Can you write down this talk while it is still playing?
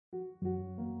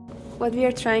What we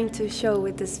are trying to show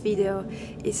with this video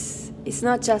is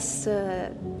not just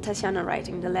Tatiana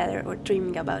writing the letter or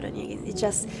dreaming about Onegin. It's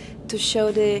just to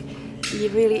show the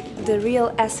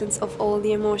real essence of all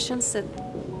the emotions that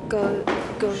go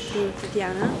through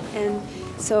Tatiana. And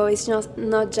so it's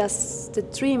not just the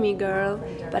dreamy girl,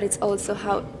 but it's also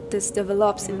how this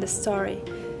develops in the story.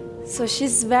 So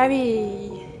she's very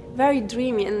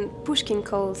dreamy, and Pushkin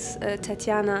calls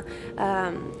Tatiana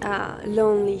a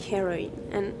lonely heroine,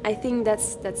 and I think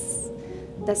that's the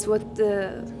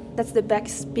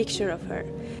best picture of her.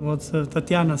 What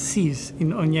Tatiana sees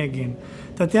in Onegin.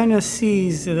 Tatiana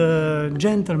sees the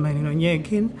gentleman in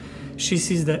Onegin. She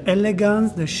sees the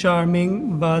elegance, the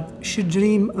charming, but she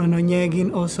dreams on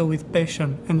Onegin also with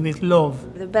passion and with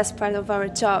love. The best part of our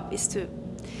job is to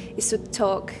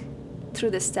talk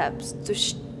through the steps,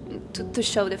 to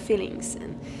show the feelings,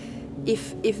 and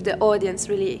if the audience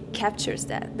really captures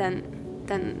that, then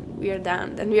we are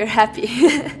done, then we are happy,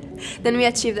 then we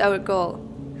achieved our goal.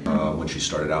 When she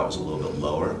started out, it was a little bit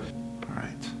lower. All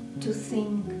right. To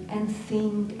think and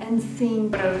think and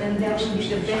think, then that would be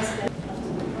the best.